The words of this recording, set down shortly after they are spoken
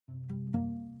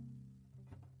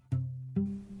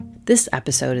This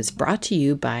episode is brought to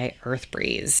you by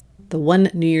EarthBreeze, the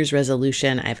one New Year's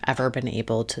resolution I've ever been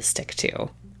able to stick to.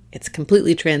 It's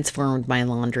completely transformed my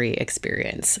laundry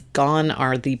experience. Gone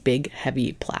are the big,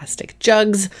 heavy plastic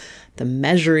jugs, the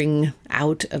measuring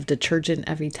out of detergent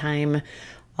every time.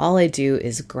 All I do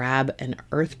is grab an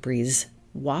EarthBreeze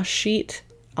wash sheet.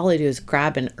 All I do is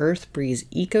grab an EarthBreeze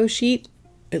Eco Sheet.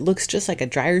 It looks just like a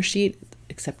dryer sheet,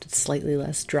 except it's slightly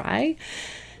less dry.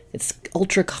 It's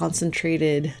ultra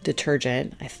concentrated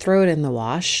detergent. I throw it in the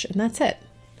wash and that's it.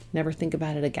 Never think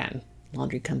about it again.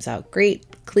 Laundry comes out great,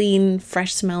 clean,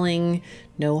 fresh smelling,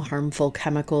 no harmful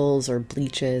chemicals or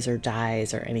bleaches or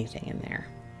dyes or anything in there.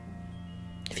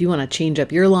 If you want to change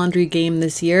up your laundry game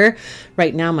this year,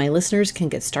 right now my listeners can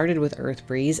get started with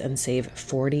EarthBreeze and save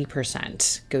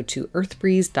 40%. Go to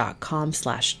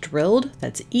earthbreeze.com/drilled.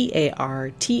 That's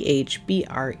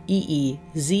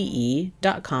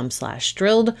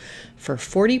EARTHBREEZE.com/drilled for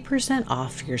 40%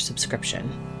 off your subscription.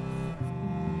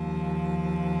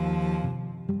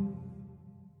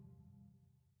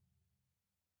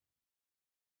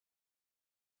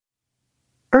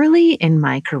 Early in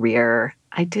my career,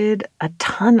 I did a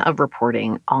ton of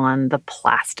reporting on the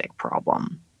plastic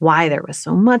problem, why there was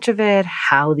so much of it,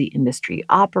 how the industry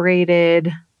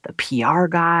operated, the PR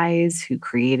guys who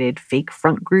created fake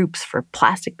front groups for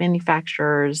plastic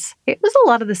manufacturers. It was a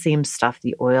lot of the same stuff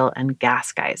the oil and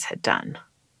gas guys had done,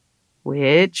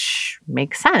 which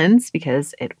makes sense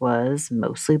because it was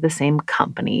mostly the same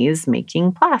companies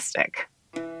making plastic.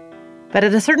 But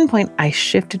at a certain point, I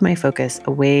shifted my focus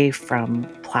away from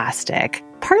plastic,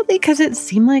 partly because it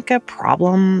seemed like a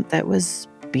problem that was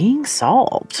being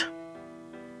solved.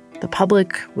 The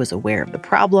public was aware of the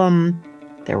problem.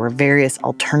 There were various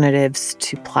alternatives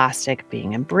to plastic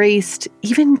being embraced.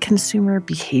 Even consumer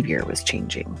behavior was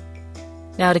changing.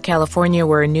 Now to California,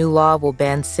 where a new law will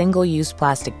ban single-use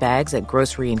plastic bags at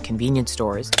grocery and convenience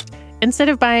stores. Instead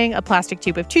of buying a plastic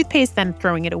tube of toothpaste, then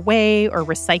throwing it away or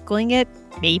recycling it,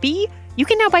 maybe, you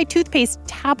can now buy toothpaste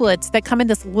tablets that come in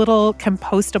this little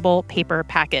compostable paper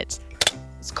package.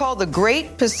 It's called the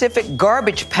Great Pacific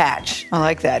Garbage Patch. I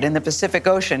like that. In the Pacific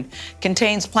Ocean.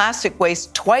 Contains plastic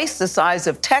waste twice the size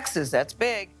of Texas. That's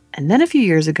big. And then a few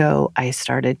years ago, I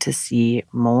started to see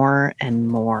more and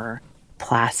more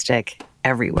plastic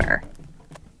everywhere.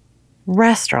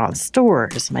 Restaurants,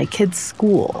 stores, my kids'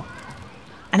 school.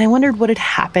 And I wondered what had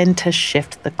happened to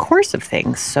shift the course of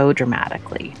things so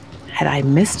dramatically. Had I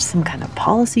missed some kind of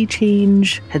policy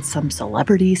change? Had some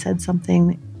celebrity said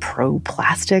something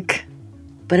pro-plastic?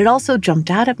 But it also jumped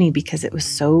out at me because it was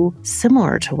so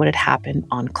similar to what had happened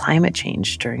on climate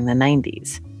change during the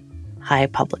 90s. High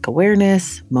public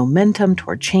awareness, momentum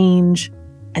toward change,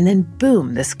 and then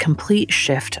boom, this complete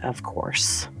shift of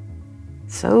course.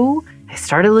 So I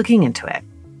started looking into it.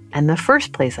 And the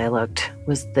first place I looked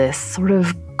was this sort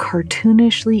of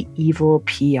cartoonishly evil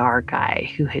PR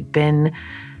guy who had been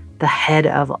the head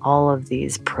of all of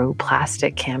these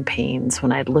pro-plastic campaigns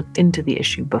when I'd looked into the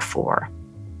issue before.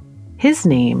 His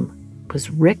name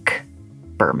was Rick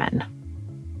Berman.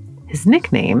 His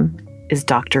nickname is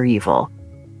Dr. Evil,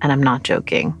 and I'm not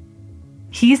joking.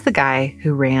 He's the guy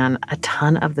who ran a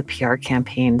ton of the PR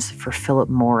campaigns for Philip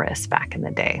Morris back in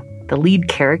the day. The lead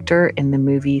character in the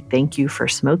movie Thank You for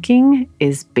Smoking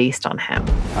is based on him.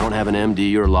 I don't have an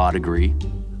MD or law degree.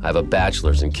 I have a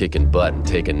bachelor's in kicking butt and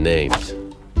taking names.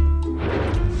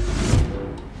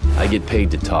 I get paid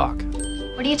to talk.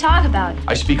 What do you talk about?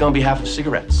 I speak on behalf of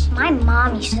cigarettes. My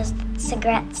mommy says that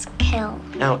cigarettes kill.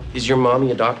 Now, is your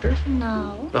mommy a doctor?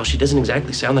 No. Well, she doesn't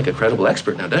exactly sound like a credible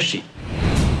expert now, does she?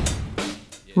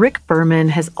 Rick Berman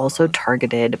has also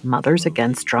targeted Mothers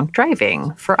Against Drunk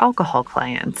Driving for alcohol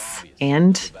clients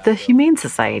and the Humane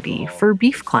Society for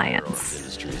beef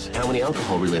clients. How many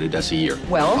alcohol-related deaths a year?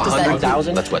 Well, does that-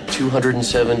 100,000? That's what,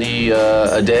 270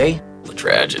 a day? A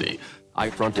tragedy. I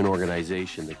front an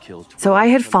organization that kills... So I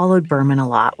had followed Berman a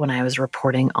lot when I was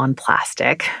reporting on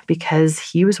plastic because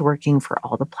he was working for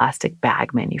all the plastic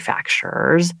bag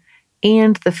manufacturers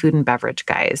and the food and beverage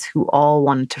guys who all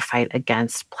wanted to fight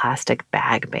against plastic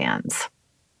bag bans.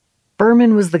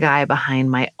 Berman was the guy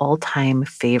behind my all-time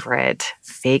favorite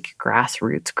fake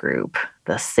grassroots group,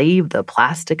 the Save the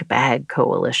Plastic Bag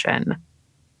Coalition.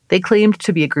 They claimed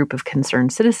to be a group of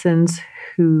concerned citizens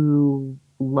who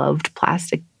loved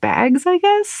plastic bags, I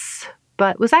guess,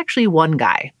 but was actually one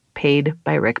guy paid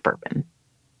by Rick Berman.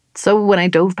 So when I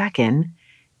dove back in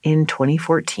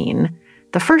 2014,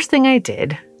 the first thing I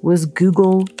did was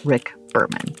Google Rick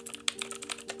Berman.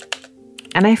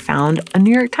 And I found a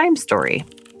New York Times story.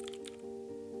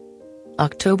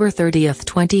 October 30th,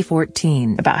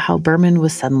 2014. About how Berman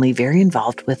was suddenly very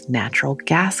involved with natural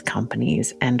gas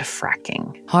companies and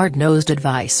fracking. Hard-nosed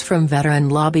advice from veteran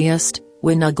lobbyist,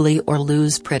 win ugly or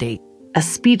lose pretty. A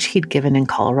speech he'd given in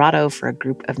Colorado for a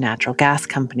group of natural gas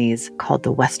companies called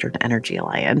the Western Energy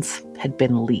Alliance had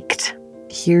been leaked.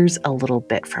 Here's a little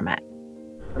bit from it.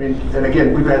 I mean, and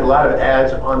again, we've had a lot of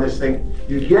ads on this thing.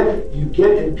 You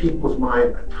get in people's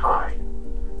mind a tie.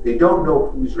 They don't know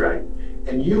who's right.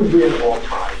 And you win all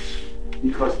ties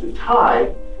because the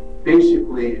tie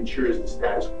basically ensures the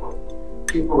status quo.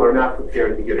 People are not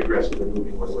prepared to get aggressive and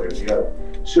moving one way or the other.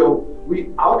 So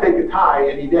I'll take a tie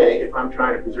any day if I'm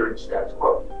trying to preserve the status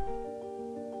quo.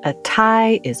 A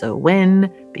tie is a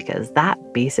win because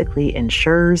that basically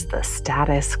ensures the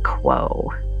status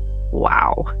quo.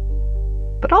 Wow.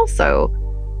 But also,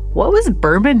 what was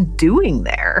Berman doing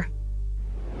there?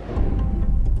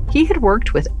 He had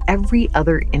worked with every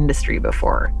other industry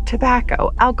before: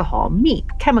 tobacco, alcohol, meat,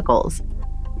 chemicals.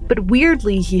 But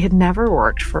weirdly, he had never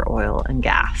worked for oil and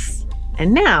gas.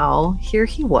 And now, here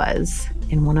he was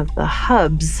in one of the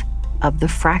hubs of the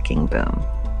fracking boom.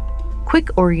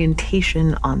 Quick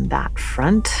orientation on that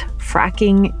front.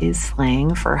 Fracking is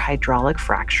slang for hydraulic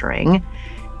fracturing.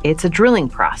 It's a drilling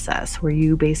process where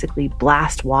you basically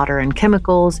blast water and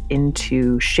chemicals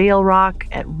into shale rock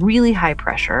at really high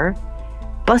pressure,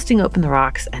 busting open the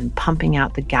rocks and pumping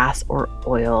out the gas or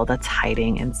oil that's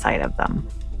hiding inside of them.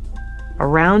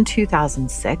 Around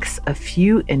 2006, a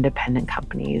few independent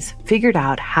companies figured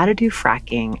out how to do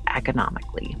fracking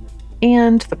economically,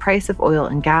 and the price of oil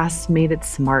and gas made it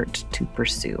smart to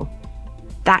pursue.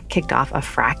 That kicked off a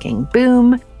fracking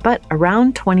boom, but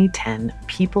around 2010,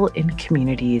 people in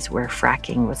communities where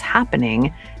fracking was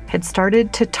happening had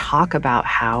started to talk about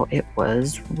how it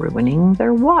was ruining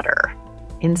their water.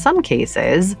 In some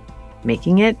cases,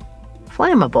 making it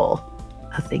flammable,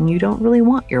 a thing you don't really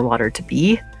want your water to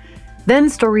be. Then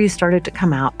stories started to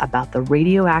come out about the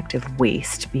radioactive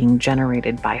waste being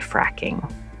generated by fracking.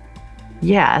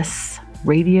 Yes,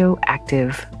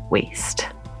 radioactive waste.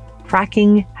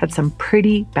 Fracking had some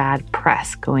pretty bad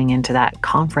press going into that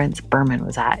conference Berman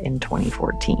was at in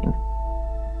 2014.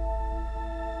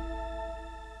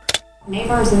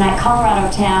 Neighbors in that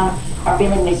Colorado town are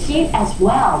feeling the heat as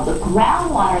well. The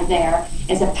groundwater there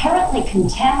is apparently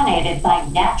contaminated by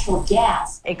natural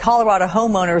gas. A Colorado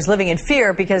homeowner is living in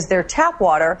fear because their tap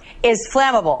water is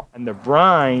flammable. And the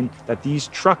brine that these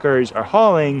truckers are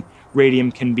hauling,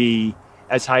 radium can be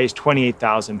as high as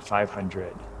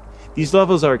 28,500. These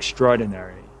levels are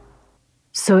extraordinary.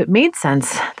 So it made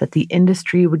sense that the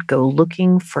industry would go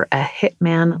looking for a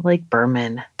hitman like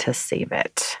Berman to save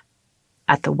it.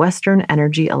 At the Western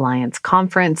Energy Alliance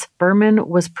conference, Berman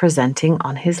was presenting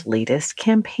on his latest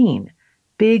campaign,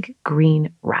 Big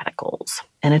Green Radicals,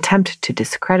 an attempt to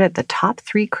discredit the top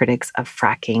three critics of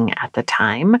fracking at the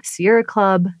time: Sierra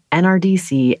Club,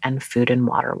 NRDC, and Food and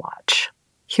Water Watch.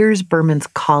 Here's Berman's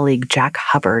colleague Jack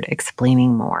Hubbard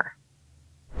explaining more.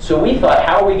 So we thought,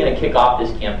 how are we going to kick off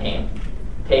this campaign?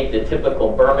 Take the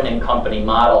typical Berman and Company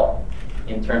model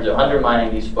in terms of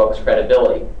undermining these folks'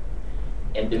 credibility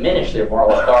and diminish their moral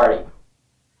authority.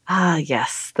 Ah,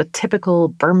 yes, the typical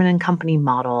Berman and Company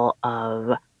model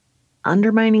of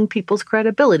undermining people's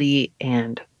credibility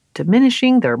and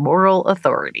diminishing their moral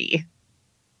authority.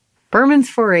 Berman's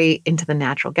foray into the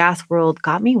natural gas world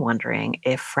got me wondering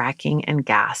if fracking and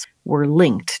gas were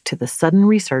linked to the sudden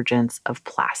resurgence of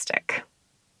plastic.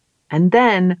 And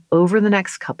then, over the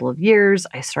next couple of years,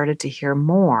 I started to hear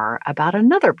more about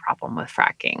another problem with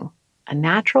fracking: a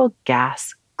natural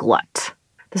gas glut.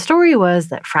 The story was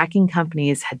that fracking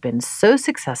companies had been so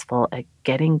successful at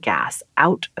getting gas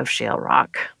out of shale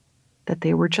rock that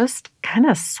they were just kind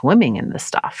of swimming in the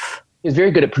stuff. He's very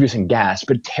good at producing gas,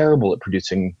 but terrible at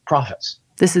producing profits.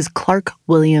 This is Clark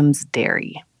Williams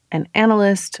Derry, an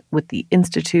analyst with the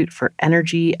Institute for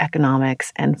Energy,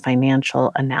 Economics, and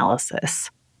Financial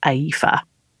Analysis, IEFA.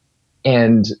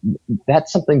 And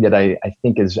that's something that I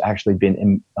think has actually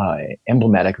been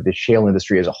emblematic of the shale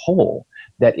industry as a whole,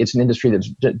 that it's an industry that's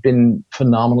been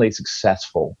phenomenally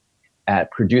successful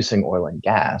at producing oil and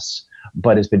gas,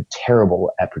 but has been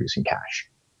terrible at producing cash.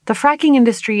 The fracking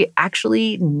industry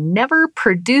actually never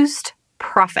produced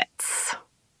profits,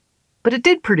 but it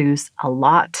did produce a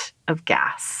lot of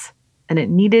gas, and it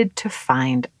needed to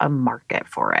find a market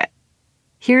for it.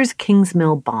 Here's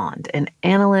Kingsmill Bond, an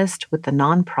analyst with the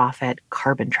nonprofit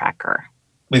Carbon Tracker.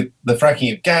 With the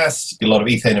fracking of gas, a lot of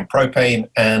ethane and propane,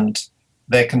 and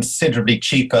they're considerably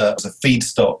cheaper as a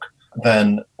feedstock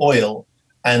than oil.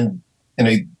 And,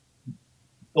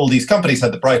 all these companies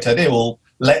had the bright idea, well,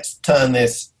 let's turn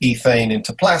this ethane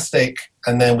into plastic,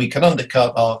 and then we can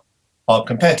undercut our our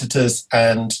competitors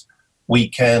and we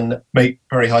can make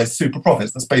very high super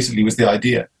profits. That's basically was the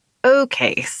idea.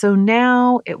 Okay, so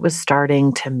now it was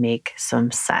starting to make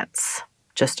some sense.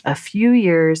 Just a few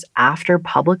years after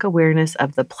public awareness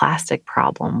of the plastic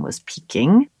problem was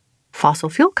peaking, fossil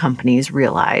fuel companies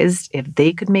realized if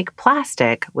they could make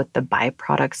plastic with the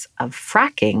byproducts of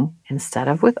fracking instead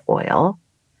of with oil,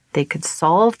 they could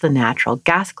solve the natural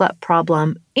gas glut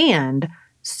problem and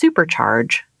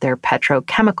supercharge their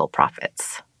petrochemical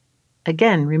profits.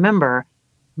 Again, remember,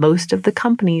 most of the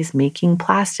companies making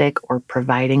plastic or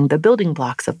providing the building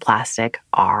blocks of plastic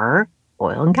are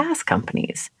oil and gas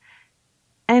companies.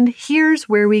 And here's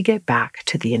where we get back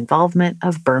to the involvement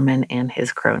of Berman and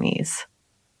his cronies.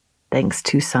 Thanks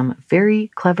to some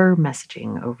very clever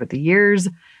messaging over the years,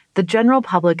 the general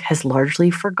public has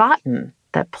largely forgotten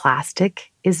that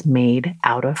plastic is made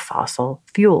out of fossil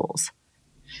fuels.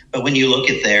 But when you look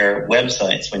at their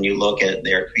websites, when you look at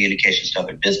their communications to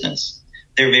other business,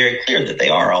 they're very clear that they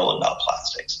are all about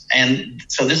plastics. And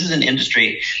so this is an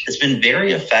industry that's been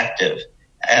very effective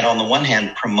at, on the one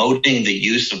hand, promoting the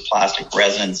use of plastic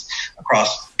resins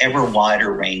across ever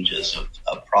wider ranges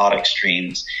of product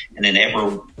streams and in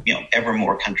ever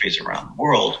more countries around the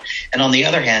world. And on the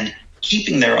other hand,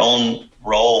 keeping their own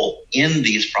role in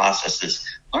these processes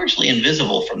largely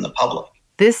invisible from the public.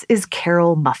 This is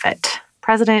Carol Muffett,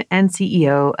 president and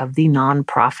CEO of the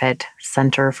nonprofit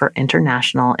Center for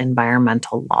International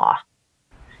Environmental Law.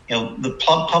 The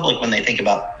public, when they think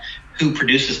about who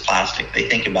produces plastic, they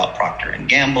think about Procter &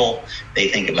 Gamble, they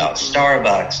think about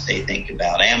Starbucks, they think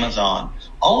about Amazon.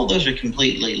 All of those are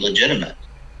completely legitimate.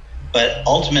 But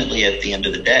ultimately, at the end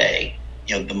of the day,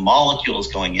 the molecules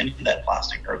going into that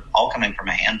plastic are all coming from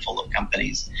a handful of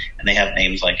companies, and they have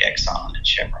names like Exxon and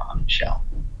Chevron and Shell.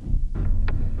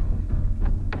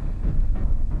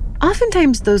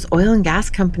 Oftentimes, those oil and gas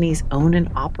companies own and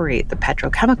operate the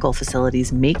petrochemical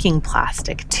facilities making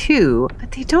plastic too,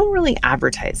 but they don't really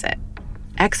advertise it.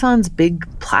 Exxon's big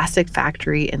plastic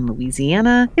factory in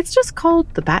Louisiana, it's just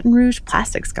called the Baton Rouge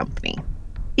Plastics Company.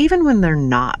 Even when they're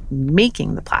not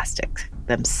making the plastic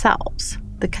themselves,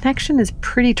 the connection is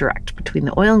pretty direct between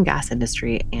the oil and gas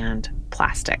industry and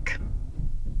plastic.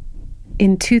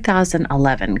 In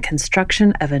 2011,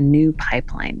 construction of a new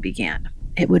pipeline began.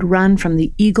 It would run from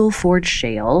the Eagle Ford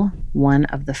Shale, one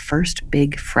of the first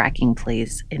big fracking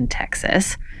plays in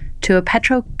Texas, to a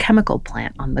petrochemical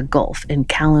plant on the Gulf in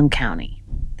Calhoun County.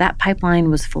 That pipeline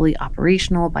was fully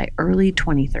operational by early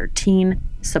 2013,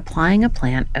 supplying a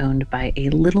plant owned by a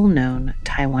little-known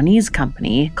Taiwanese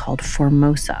company called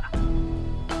Formosa.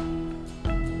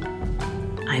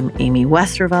 I'm Amy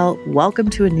Westervelt. Welcome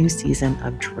to a new season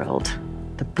of Drilled,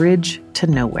 the bridge to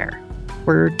nowhere.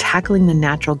 We're tackling the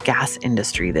natural gas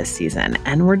industry this season,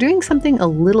 and we're doing something a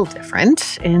little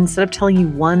different. Instead of telling you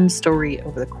one story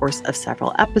over the course of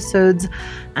several episodes,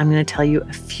 I'm going to tell you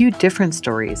a few different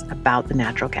stories about the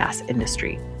natural gas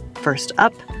industry. First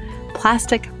up,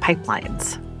 plastic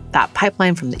pipelines. That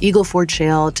pipeline from the Eagle Ford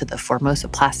Shale to the Formosa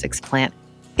Plastics plant,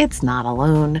 it's not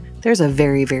alone. There's a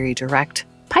very, very direct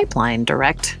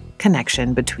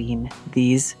connection between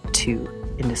these two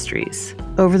industries.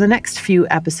 Over the next few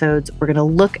episodes, we're going to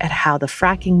look at how the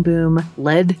fracking boom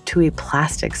led to a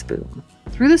plastics boom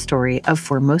through the story of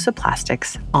Formosa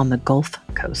Plastics on the Gulf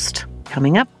Coast.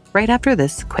 Coming up right after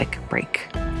this quick break.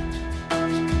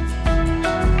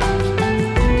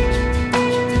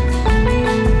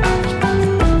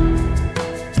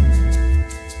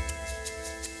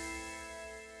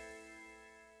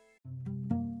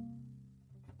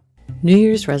 New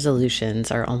Year's resolutions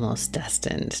are almost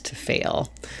destined to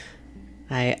fail.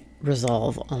 I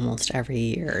resolve almost every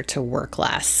year to work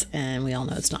less, and we all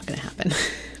know it's not going to happen.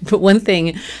 But one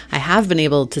thing I have been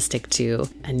able to stick to,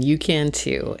 and you can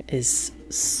too, is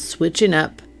switching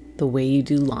up the way you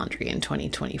do laundry in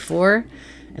 2024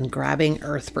 and grabbing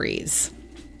EarthBreeze.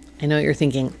 I know you're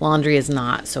thinking laundry is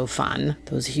not so fun.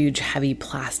 Those huge, heavy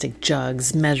plastic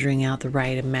jugs, measuring out the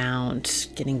right amount,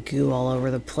 getting goo all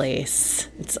over the place.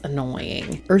 It's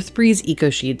annoying. EarthBreeze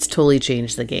EcoSheets totally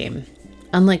changed the game.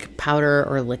 Unlike powder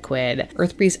or liquid,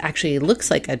 EarthBreeze actually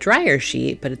looks like a dryer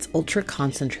sheet, but it's ultra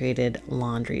concentrated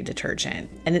laundry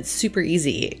detergent. And it's super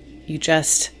easy. You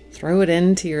just throw it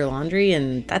into your laundry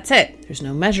and that's it. There's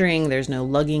no measuring, there's no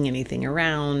lugging anything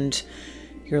around.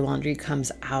 Your laundry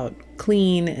comes out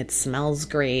clean. It smells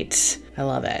great. I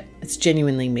love it. It's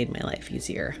genuinely made my life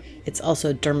easier. It's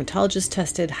also dermatologist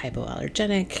tested,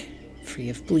 hypoallergenic, free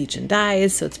of bleach and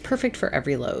dyes, so it's perfect for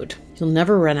every load. You'll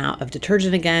never run out of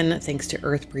detergent again thanks to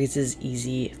EarthBreeze's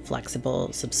easy,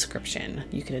 flexible subscription.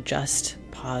 You can adjust,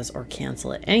 pause, or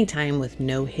cancel at any time with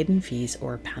no hidden fees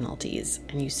or penalties,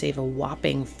 and you save a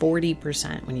whopping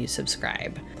 40% when you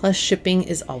subscribe. Plus, shipping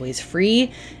is always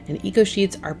free, and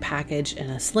EcoSheets are packaged in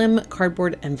a slim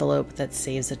cardboard envelope that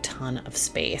saves a ton of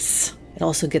space. It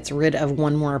also gets rid of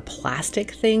one more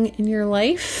plastic thing in your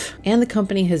life. And the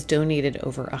company has donated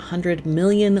over 100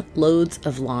 million loads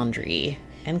of laundry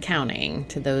and counting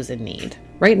to those in need.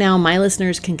 Right now, my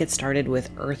listeners can get started with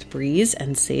EarthBreeze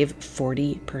and save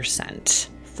 40%.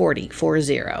 40.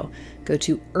 Go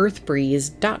to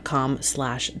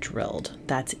earthbreeze.com/drilled.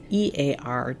 That's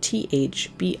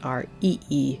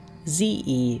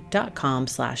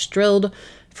EARTHBREEZE.com/drilled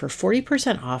for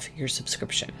 40% off your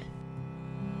subscription.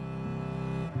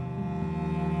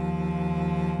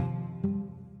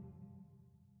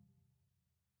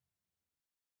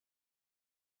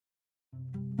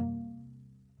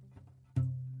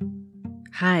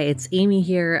 Hi, it's Amy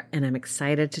here, and I'm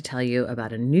excited to tell you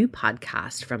about a new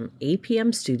podcast from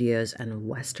APM Studios and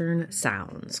Western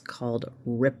Sounds called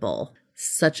Ripple.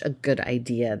 Such a good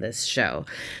idea, this show.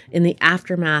 In the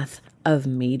aftermath of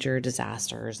major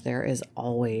disasters, there is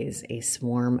always a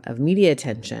swarm of media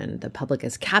attention. The public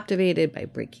is captivated by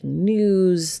breaking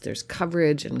news, there's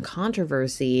coverage and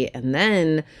controversy, and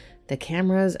then the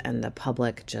cameras and the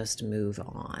public just move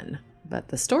on. But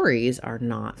the stories are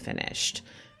not finished.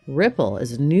 Ripple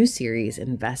is a new series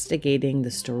investigating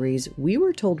the stories we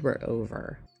were told were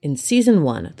over. In season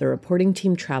 1, the reporting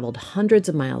team traveled hundreds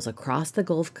of miles across the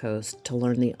Gulf Coast to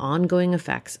learn the ongoing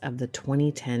effects of the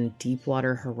 2010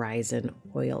 Deepwater Horizon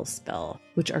oil spill,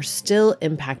 which are still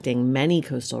impacting many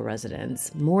coastal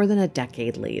residents more than a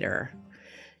decade later.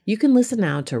 You can listen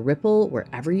now to Ripple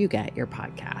wherever you get your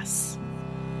podcasts.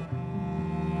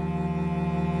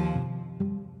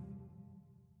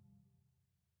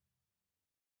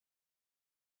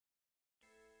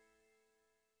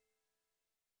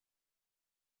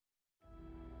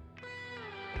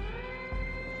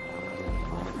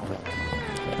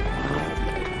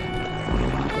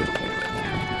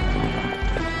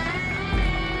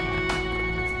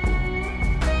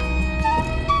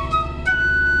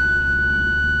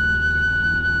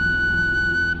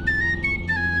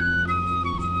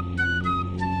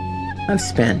 I've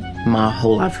spent my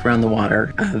whole life around the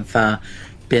water. I've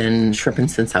been shrimping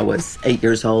since I was 8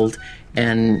 years old.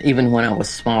 And even when I was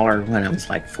smaller, when I was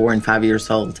like 4 and 5 years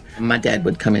old, my dad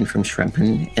would come in from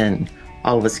shrimping and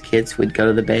all of us kids would go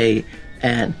to the bay.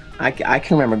 And I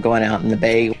can remember going out in the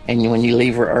bay, and when you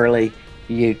leave early,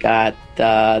 you got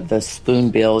the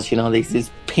spoonbills,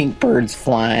 these pink birds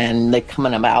flying. They're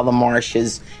coming up out of the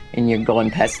marshes, and you're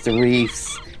going past the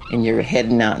reefs, and you're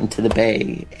heading out into the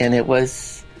bay. And it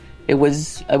was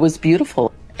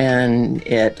beautiful, and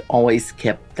it always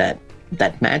kept that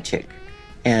magic.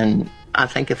 And I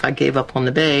think if I gave up on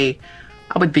the bay,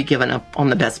 I would be giving up on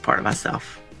the best part of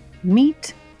myself.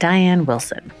 Meet Diane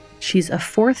Wilson. She's a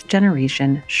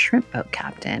 4th-generation shrimp boat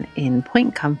captain in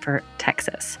Point Comfort,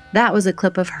 Texas. That was a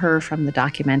clip of her from the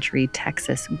documentary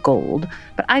Texas Gold,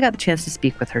 but I got the chance to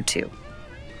speak with her too.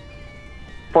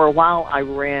 For a while, I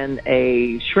ran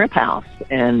a shrimp house,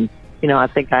 and I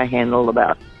think I handled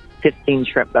about 15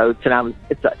 shrimp boats, and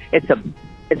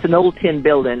it's an old tin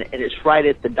building, and it's right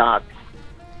at the dock.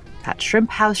 That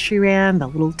shrimp house she ran, the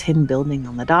little tin building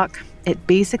on the dock, it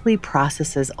basically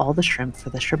processes all the shrimp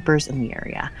for the shrimpers in the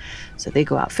area. So they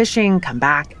go out fishing, come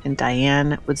back, and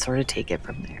Diane would sort of take it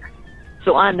from there.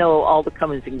 So I know all the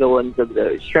comings and goings of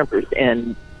the shrimpers,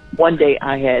 and one day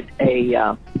I had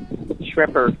a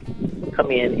shrimper come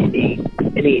in, and this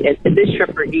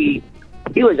shrimper,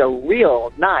 he was a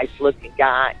real nice-looking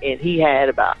guy, and he had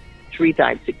about 3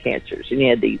 types of cancers, and he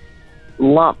had these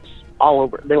lumps all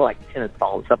over. They were like tennis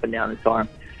balls up and down his arm.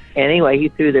 And anyway, he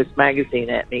threw this magazine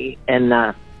at me,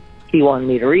 and he wanted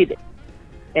me to read it.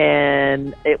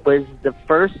 And it was the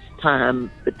first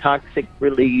time the toxic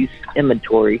release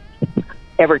inventory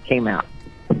ever came out.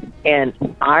 And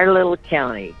our little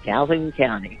county, Calhoun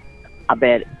County, I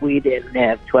bet we didn't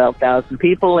have 12,000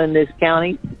 people in this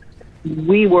county.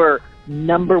 We were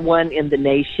number 1 in the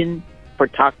nation for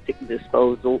toxic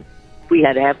disposal. We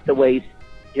had half the waste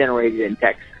generated in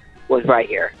Texas was right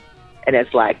here. And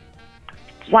it's like,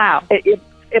 wow,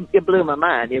 it blew my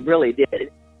mind. It really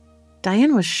did.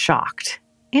 Diane was shocked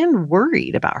and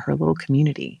worried about her little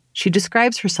community. She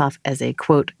describes herself as a,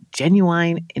 quote,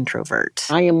 genuine introvert.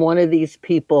 I am one of these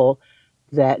people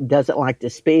that doesn't like to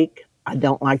speak. I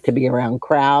don't like to be around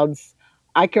crowds.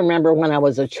 I can remember when I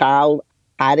was a child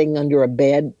hiding under a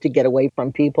bed to get away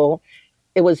from people.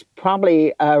 It was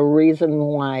probably a reason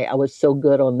why I was so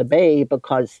good on the Bay,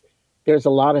 because there's a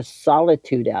lot of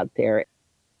solitude out there.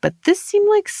 But this seemed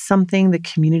like something the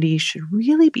community should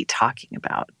really be talking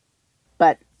about.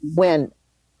 But when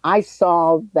I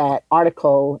saw that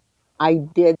article, I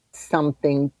did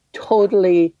something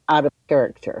totally out of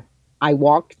character. I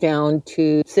walked down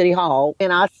to City Hall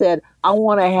and I said, I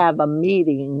want to have a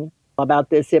meeting about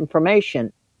this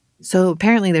information. So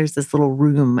apparently there's this little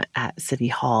room at City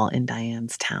Hall in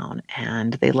Diane's town,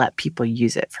 and they let people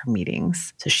use it for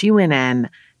meetings. So she went in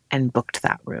and booked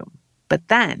that room. But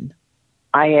then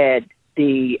I had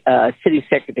the city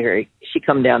secretary, she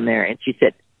come down there and she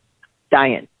said,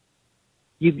 Diane,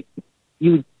 you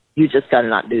just got to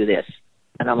not do this.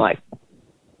 And I'm like,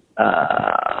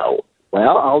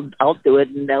 well, I'll do it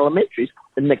in elementary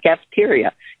school, in the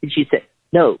cafeteria. And she said,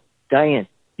 no, Diane,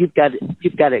 you've got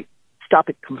to stop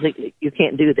it completely. You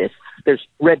can't do this. There's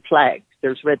red flags.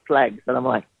 And I'm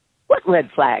like, what red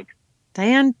flag?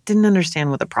 Diane didn't understand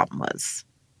what the problem was.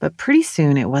 But pretty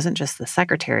soon, it wasn't just the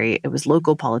secretary. It was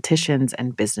local politicians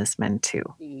and businessmen, too.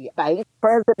 The bank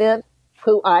president,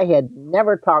 who I had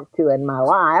never talked to in my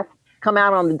life, come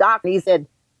out on the dock and he said,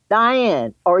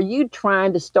 Diane, are you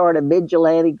trying to start a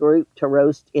vigilante group to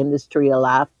roast industry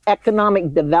alive?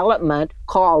 Economic development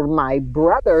called my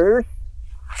brothers,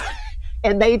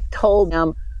 and they told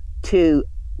them to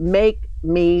make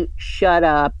me shut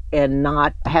up and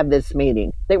not have this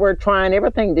meeting. They were trying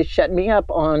everything to shut me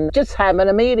up on just having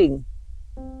a meeting.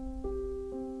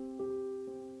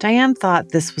 Diane thought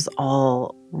this was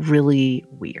all really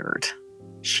weird.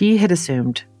 She had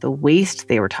assumed the waste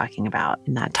they were talking about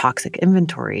in that toxic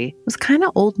inventory was kind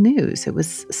of old news. It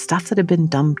was stuff that had been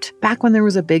dumped back when there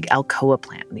was a big Alcoa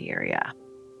plant in the area.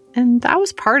 And that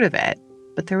was part of it.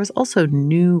 But there was also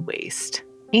new waste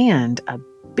and a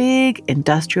big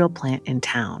industrial plant in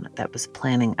town that was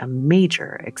planning a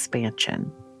major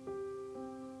expansion.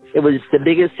 It was the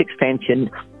biggest expansion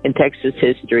in Texas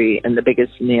history and the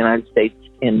biggest in the United States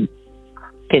in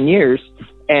 10 years.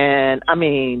 And I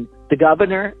mean, the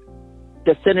governor,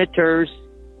 the senators,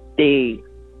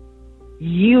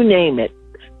 you name it,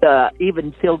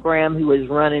 even Phil Gramm, who was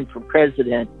running for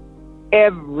president,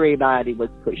 everybody was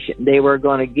pushing. They were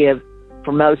going to give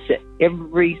Formosa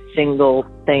every single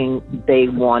thing they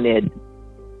wanted.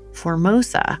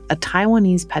 Formosa, a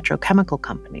Taiwanese petrochemical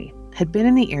company, had been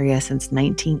in the area since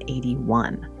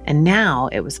 1981, and now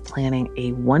it was planning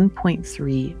a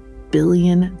 $1.3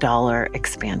 billion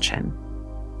expansion.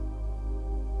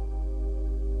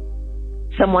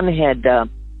 Someone had,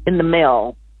 in the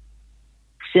mail,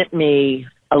 sent me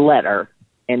a letter,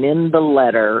 and in the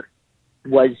letter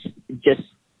was just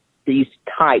these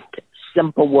typed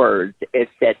simple words. It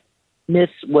said, Miss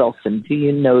Wilson, do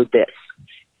you know this?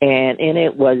 And in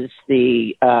it was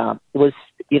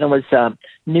a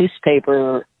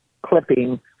newspaper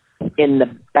clipping in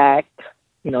the back,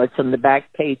 it's on the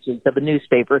back pages of a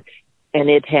newspaper, and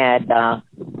it had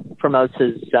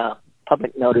Formosa's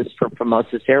public notice for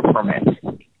Formosa's air permits.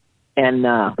 And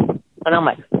I'm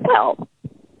like, well,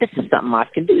 this is something I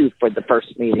can do for the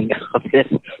first meeting of this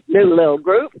new little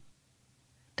group.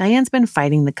 Diane's been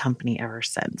fighting the company ever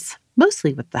since,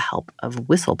 mostly with the help of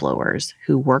whistleblowers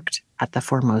who worked at the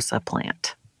Formosa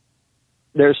plant.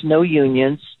 There's no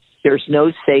unions, there's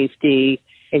no safety,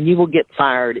 and you will get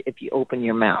fired if you open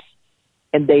your mouth.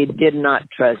 And they did not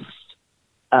trust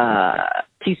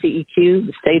TCEQ,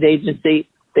 the state agency.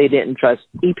 They didn't trust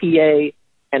EPA,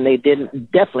 and they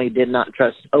definitely did not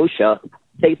trust OSHA.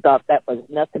 They thought that was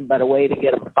nothing but a way to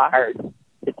get them fired,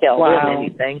 to tell them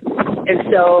anything. And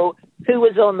so who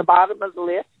was on the bottom of the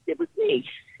list? It was me.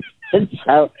 And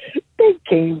so they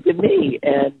came to me,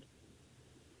 and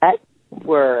that's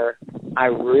where I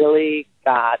really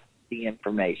got the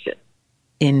information.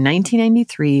 In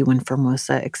 1993, when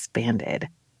Formosa expanded,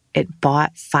 it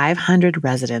bought 500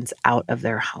 residents out of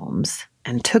their homes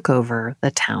and took over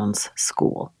the town's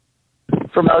school.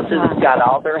 Formosa's got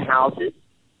all their houses.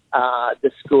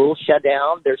 The school shut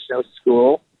down. There's no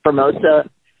school. Formosa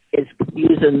is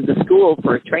using the school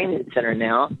for a training center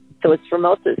now, so it's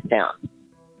Formosa's town.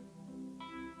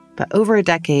 But over a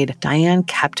decade, Diane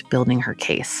kept building her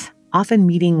case, often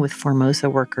meeting with Formosa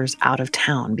workers out of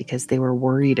town because they were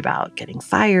worried about getting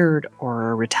fired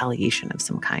or retaliation of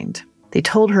some kind. They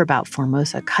told her about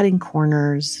Formosa cutting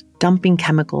corners, dumping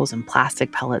chemicals and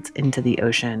plastic pellets into the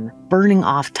ocean, burning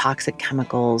off toxic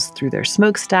chemicals through their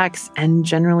smokestacks, and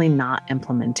generally not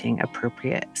implementing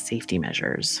appropriate safety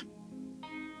measures.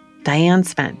 Diane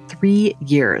spent 3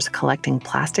 years collecting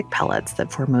plastic pellets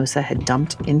that Formosa had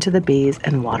dumped into the bays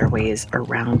and waterways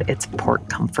around its Port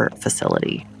Comfort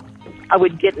facility. I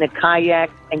would get in a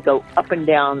kayak and go up and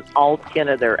down all 10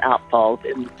 of their outfalls,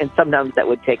 and sometimes that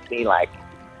would take me like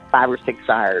 5 or 6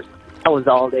 hours. I was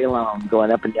all day long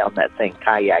going up and down that thing,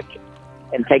 kayaking,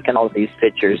 and taking all these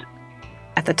pictures.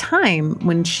 At the time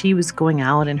when she was going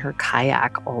out in her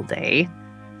kayak all day,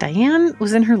 Diane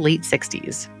was in her late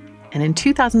 60s. And in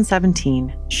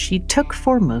 2017, she took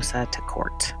Formosa to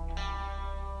court.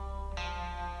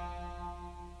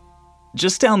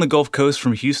 Just down the Gulf Coast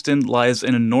from Houston lies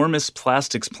an enormous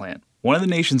plastics plant, one of the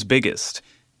nation's biggest.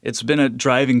 It's been a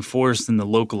driving force in the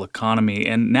local economy,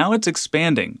 and now it's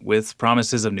expanding with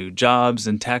promises of new jobs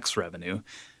and tax revenue.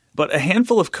 But a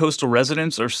handful of coastal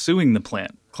residents are suing the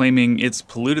plant, claiming it's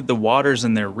polluted the waters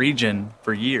in their region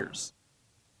for years.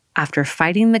 After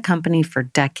fighting the company for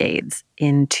decades,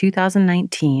 in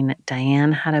 2019,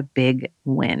 Diane had a big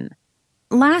win.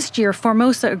 Last year,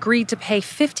 Formosa agreed to pay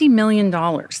 $50 million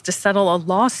to settle a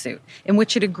lawsuit in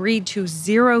which it agreed to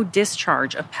zero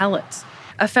discharge of pellets.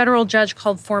 A federal judge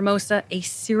called Formosa a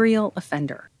serial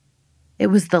offender. It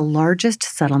was the largest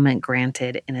settlement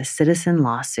granted in a citizen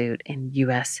lawsuit in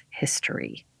U.S.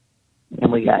 history.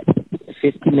 And we got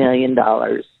 $50 million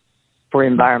for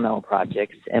environmental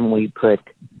projects, and we put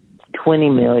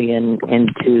 $20 million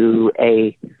into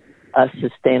a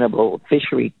sustainable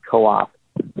fishery co-op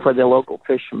for the local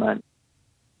fishermen.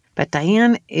 But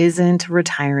Diane isn't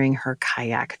retiring her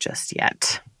kayak just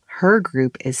yet. Her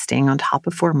group is staying on top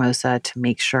of Formosa to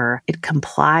make sure it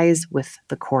complies with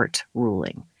the court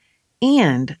ruling.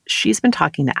 And she's been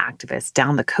talking to activists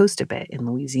down the coast a bit in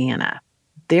Louisiana.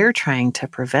 They're trying to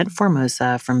prevent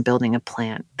Formosa from building a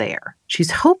plant there.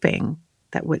 She's hoping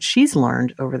that what she's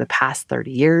learned over the past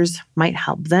 30 years might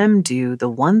help them do the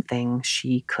one thing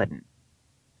she couldn't.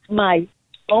 My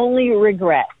only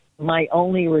regret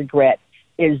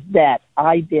is that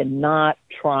I did not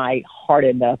try hard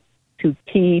enough to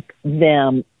keep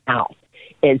them out.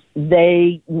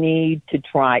 They need to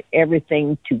try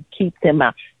everything to keep them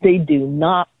out. They do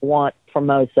not want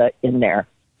Formosa in there.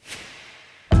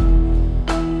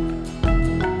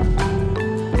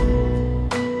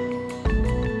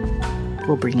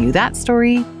 We'll bring you that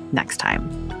story next time.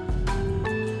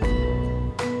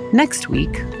 Next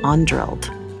week on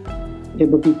Drilled. It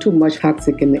would be too much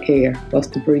toxic in the air for us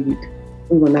to breathe.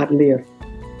 We will not live.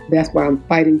 That's why I'm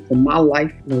fighting for my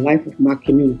life and the life of my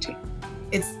community.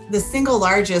 It's the single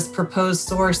largest proposed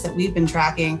source that we've been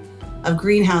tracking of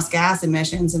greenhouse gas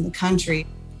emissions in the country.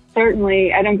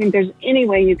 Certainly, I don't think there's any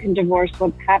way you can divorce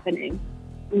what's happening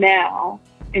now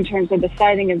in terms of the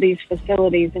siting of these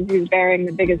facilities and who's bearing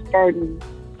the biggest burden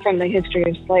from the history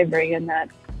of slavery in that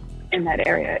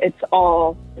area. It's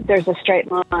all, there's a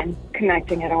straight line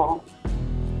connecting it all.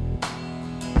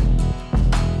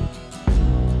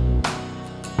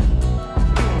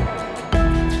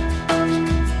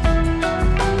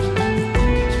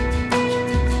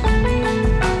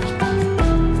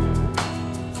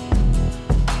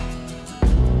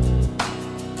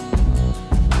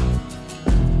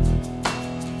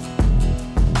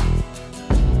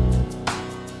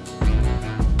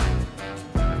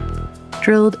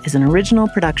 Drilled is an original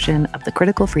production of the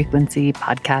Critical Frequency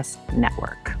Podcast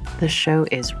Network. The show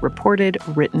is reported,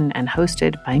 written, and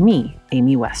hosted by me,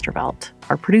 Amy Westervelt.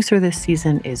 Our producer this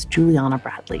season is Juliana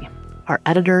Bradley. Our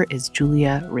editor is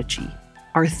Julia Ritchie.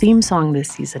 Our theme song this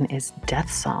season is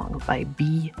Death Song by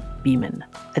B. Beeman.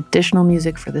 Additional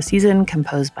music for the season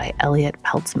composed by Elliot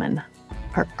Peltzman.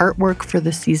 Our artwork for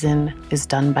the season is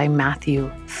done by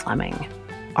Matthew Fleming.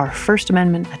 Our First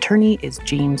Amendment attorney is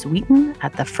James Wheaton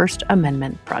at the First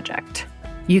Amendment Project.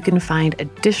 You can find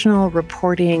additional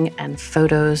reporting and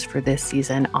photos for this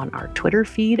season on our Twitter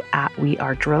feed at We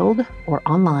Are Drilled or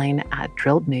online at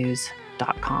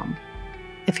drillednews.com.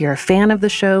 If you're a fan of the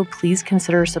show, please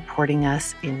consider supporting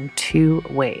us in 2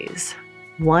 ways.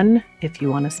 1, if you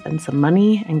want to spend some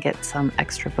money and get some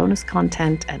extra bonus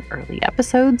content and early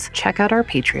episodes, check out our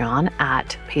Patreon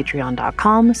at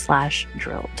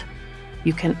patreon.com/drilled.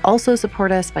 You can also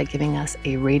support us by giving us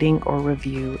a rating or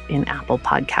review in Apple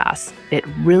Podcasts. It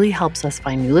really helps us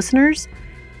find new listeners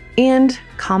and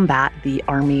combat the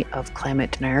army of climate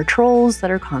denier trolls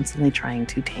that are constantly trying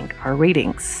to tank our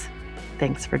ratings.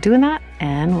 Thanks for doing that,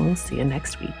 and we'll see you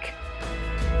next week.